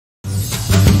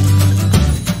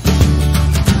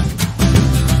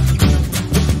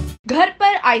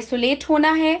Isolate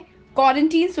होना है,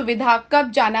 quarantine सुविधा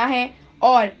कब जाना है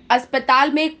और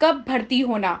अस्पताल में कब भर्ती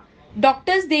होना,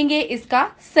 डॉक्टर्स देंगे इसका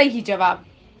सही जवाब।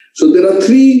 So there are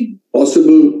three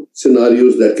possible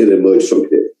scenarios that can emerge from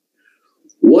here.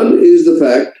 One is the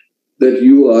fact that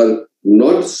you are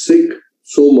not sick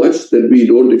so much that we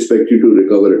don't expect you to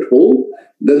recover at home,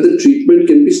 that the treatment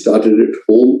can be started at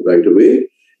home right away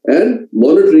and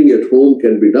monitoring at home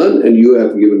can be done, and you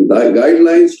have given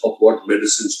guidelines of what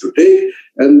medicines to take,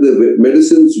 and the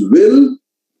medicines will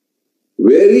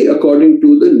vary according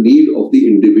to the need of the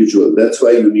individual. That's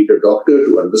why you need a doctor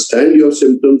to understand your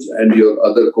symptoms and your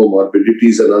other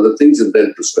comorbidities and other things and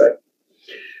then prescribe.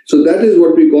 So that is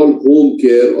what we call home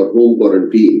care or home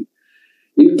quarantine.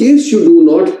 In case you do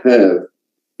not have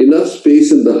enough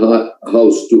space in the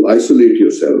house to isolate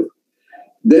yourself,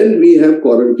 then we have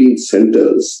quarantine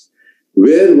centers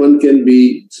where one can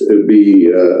be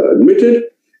admitted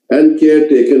and care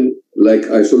taken, like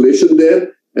isolation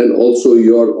there, and also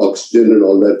your oxygen and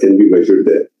all that can be measured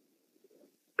there.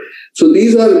 So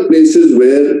these are places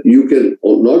where you can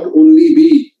not only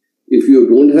be, if you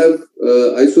don't have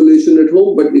isolation at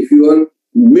home, but if you are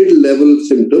mid-level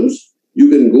symptoms, you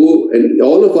can go, and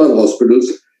all of our hospitals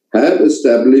have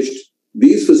established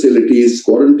these facilities,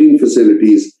 quarantine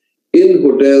facilities, in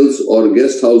hotels or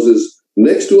guest houses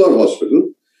next to our hospital,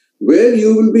 where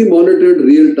you will be monitored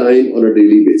real time on a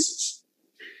daily basis.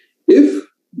 If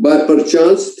by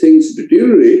perchance things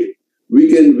deteriorate, we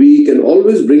can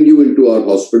always bring you into our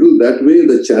hospital. That way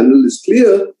the channel is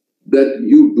clear that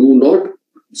you do not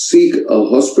seek a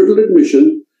hospital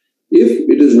admission if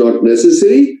it is not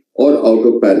necessary or out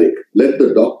of panic. Let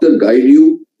the doctor guide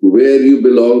you where you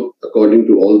belong according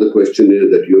to all the questionnaire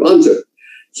that you answered.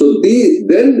 So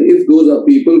then if those are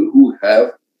people who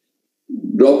have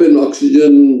drop in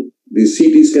oxygen, the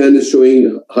CT scan is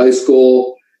showing high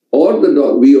score, or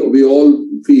we all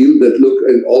feel that, look,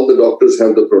 and all the doctors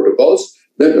have the protocols,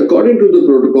 that according to the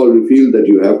protocol we feel that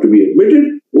you have to be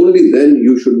admitted, only then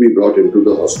you should be brought into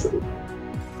the hospital.